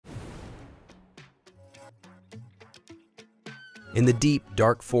In the deep,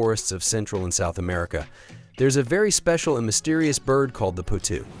 dark forests of Central and South America, there's a very special and mysterious bird called the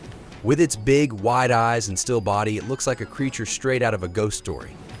potoo. With its big, wide eyes and still body, it looks like a creature straight out of a ghost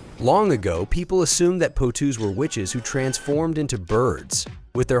story. Long ago, people assumed that potoos were witches who transformed into birds.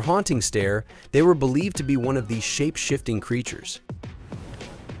 With their haunting stare, they were believed to be one of these shape-shifting creatures.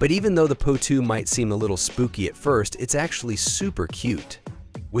 But even though the potoo might seem a little spooky at first, it's actually super cute.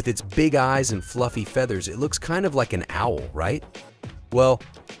 With its big eyes and fluffy feathers, it looks kind of like an owl, right? Well,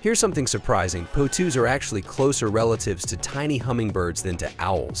 here's something surprising. Potoos are actually closer relatives to tiny hummingbirds than to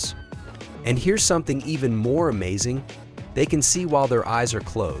owls. And here's something even more amazing. They can see while their eyes are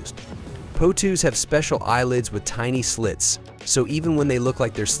closed. Potoos have special eyelids with tiny slits, so even when they look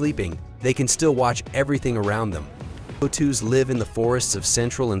like they're sleeping, they can still watch everything around them. Potoos live in the forests of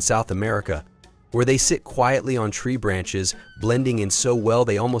Central and South America, where they sit quietly on tree branches, blending in so well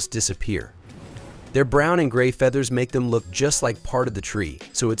they almost disappear. Their brown and gray feathers make them look just like part of the tree,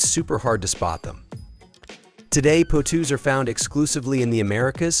 so it's super hard to spot them. Today, potoos are found exclusively in the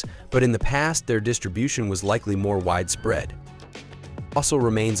Americas, but in the past their distribution was likely more widespread. Fossil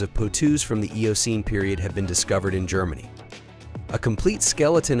remains of potoos from the Eocene period have been discovered in Germany. A complete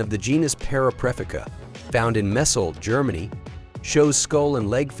skeleton of the genus Paraprefica, found in Messel, Germany, shows skull and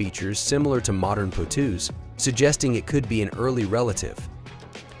leg features similar to modern potoos, suggesting it could be an early relative.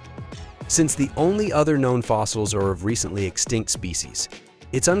 Since the only other known fossils are of recently extinct species,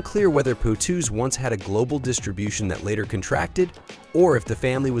 it's unclear whether potoos once had a global distribution that later contracted, or if the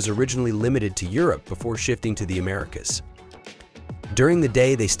family was originally limited to Europe before shifting to the Americas. During the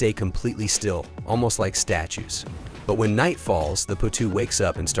day, they stay completely still, almost like statues. But when night falls, the potoo wakes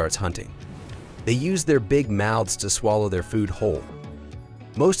up and starts hunting. They use their big mouths to swallow their food whole.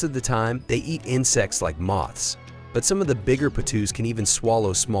 Most of the time, they eat insects like moths, but some of the bigger potoos can even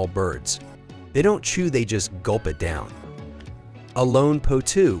swallow small birds. They don't chew, they just gulp it down. A lone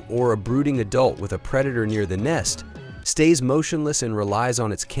potoo, or a brooding adult with a predator near the nest, stays motionless and relies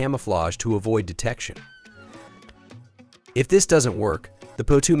on its camouflage to avoid detection. If this doesn't work, the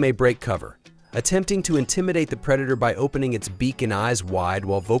potoo may break cover, attempting to intimidate the predator by opening its beak and eyes wide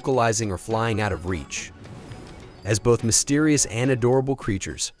while vocalizing or flying out of reach. As both mysterious and adorable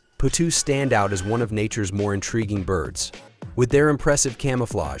creatures, potoos stand out as one of nature's more intriguing birds. With their impressive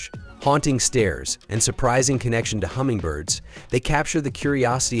camouflage, haunting stares, and surprising connection to hummingbirds, they capture the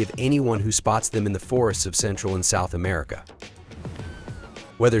curiosity of anyone who spots them in the forests of Central and South America.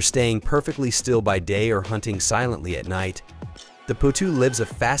 Whether staying perfectly still by day or hunting silently at night, the potoo lives a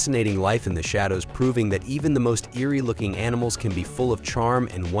fascinating life in the shadows, proving that even the most eerie-looking animals can be full of charm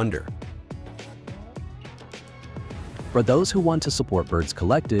and wonder. For those who want to support Birds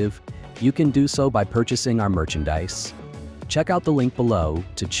Collective, you can do so by purchasing our merchandise. Check out the link below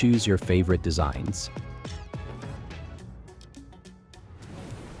to choose your favorite designs.